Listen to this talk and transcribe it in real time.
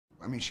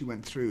mean, she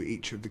went through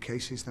each of the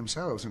cases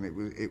themselves, and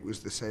it was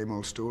the same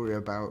old story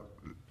about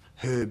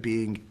her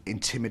being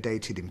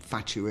intimidated,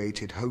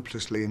 infatuated,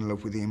 hopelessly in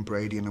love with Ian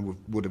Brady, and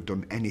would have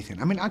done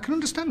anything. I mean, I can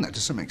understand that to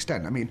some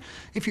extent. I mean,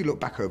 if you look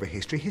back over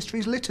history, history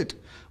is littered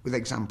with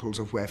examples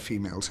of where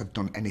females have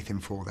done anything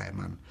for their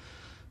man.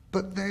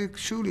 But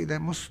surely there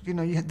must, you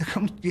know,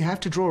 you have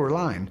to draw a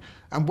line.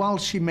 And while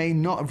she may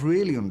not have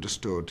really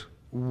understood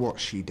what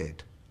she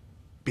did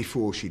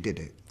before she did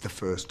it the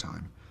first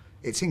time,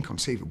 it's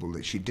inconceivable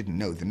that she didn't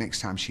know the next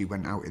time she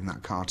went out in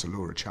that car to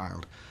lure a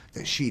child,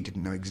 that she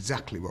didn't know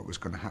exactly what was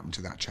going to happen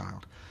to that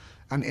child.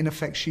 And in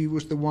effect, she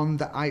was the one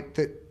that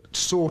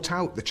sought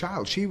out the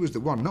child. She was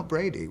the one, not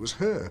Brady. It was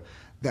her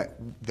that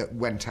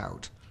went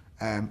out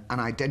and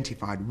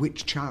identified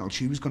which child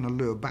she was going to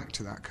lure back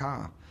to that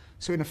car.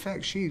 So in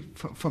effect, she,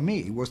 for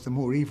me, was the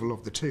more evil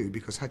of the two,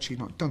 because had she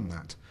not done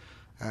that,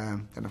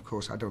 then of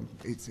course I don't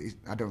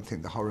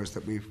think the horrors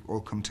that we've all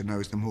come to know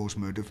as the Moors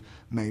murder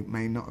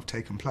may not have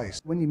taken place.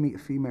 When you meet a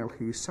female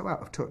who's so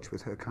out of touch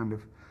with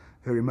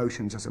her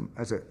emotions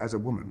as a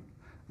woman,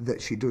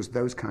 that she does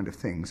those kind of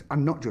things,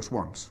 and not just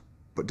once,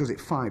 but does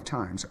it 5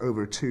 times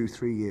over a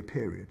 2-3 year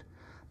period,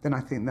 then I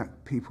think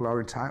that people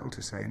are entitled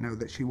to say, no,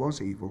 that she was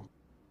evil.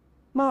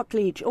 Mark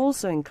Leech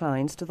also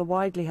inclines to the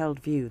widely held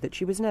view that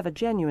she was never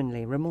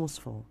genuinely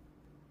remorseful.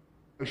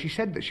 She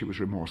said that she was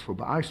remorseful,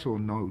 but I saw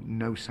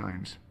no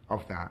signs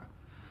of that.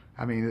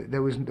 I mean,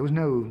 there was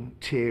no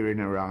tear in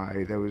her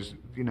eye. There was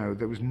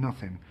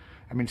nothing.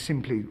 I mean,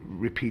 simply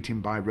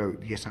repeating by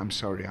rote, "Yes, I'm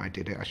sorry, I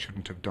did it. I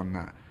shouldn't have done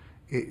that."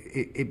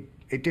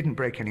 It didn't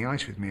break any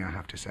ice with me, I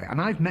have to say.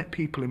 And I've met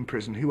people in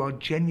prison who are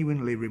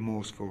genuinely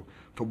remorseful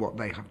for what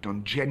they have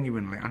done,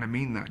 genuinely, and I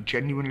mean that,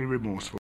 genuinely remorseful.